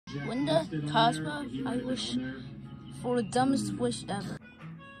Linda, Cosmo, I wish for the dumbest wish ever.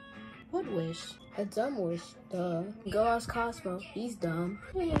 What wish? A dumb wish, duh. Go ask Cosmo, he's dumb.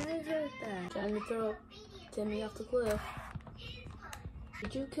 Yeah, I heard that. Trying to throw Timmy off the cliff.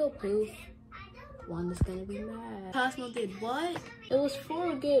 Did you kill Poof? Wanda's gonna be mad. Cosmo did what? It was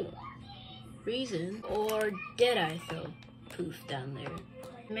for a good reason. Or did I throw Poof down there?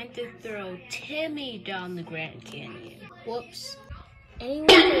 I meant to throw Timmy down the Grand Canyon. Whoops. Anyone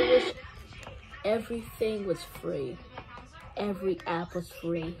could wish everything was free. Every app was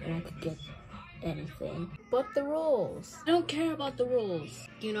free and I could get anything. But the rules. I don't care about the rules.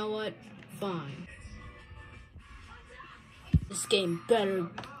 You know what? Fine. This game better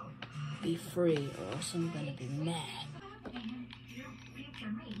be free or else I'm gonna be mad.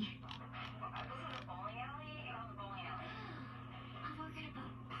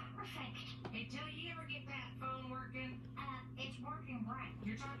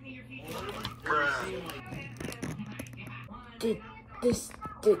 This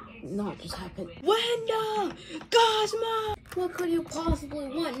did not just happen. Wanda! Cosmo! What could you possibly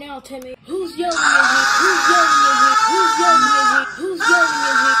want now, Timmy? Who's yelling at me? Who's yelling at me? Who's yelling at me? Who's yelling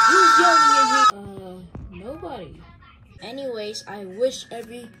at me? Who's yelling at me? Nobody. Anyways, I wish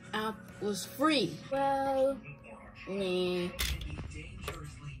every app was free. Well, nah.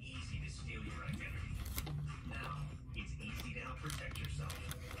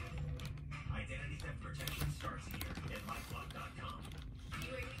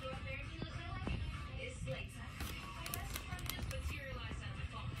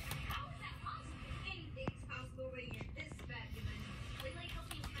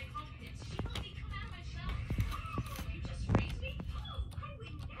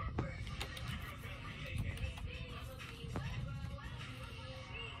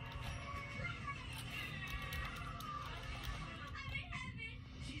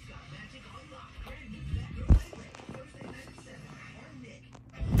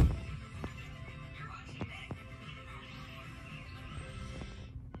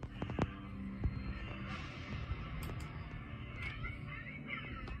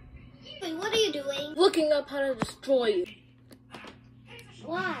 What are you doing? Looking up how to destroy you.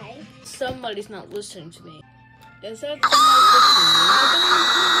 Why? Somebody's not listening to me. Is that somebody listening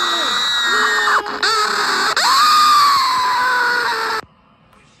to me?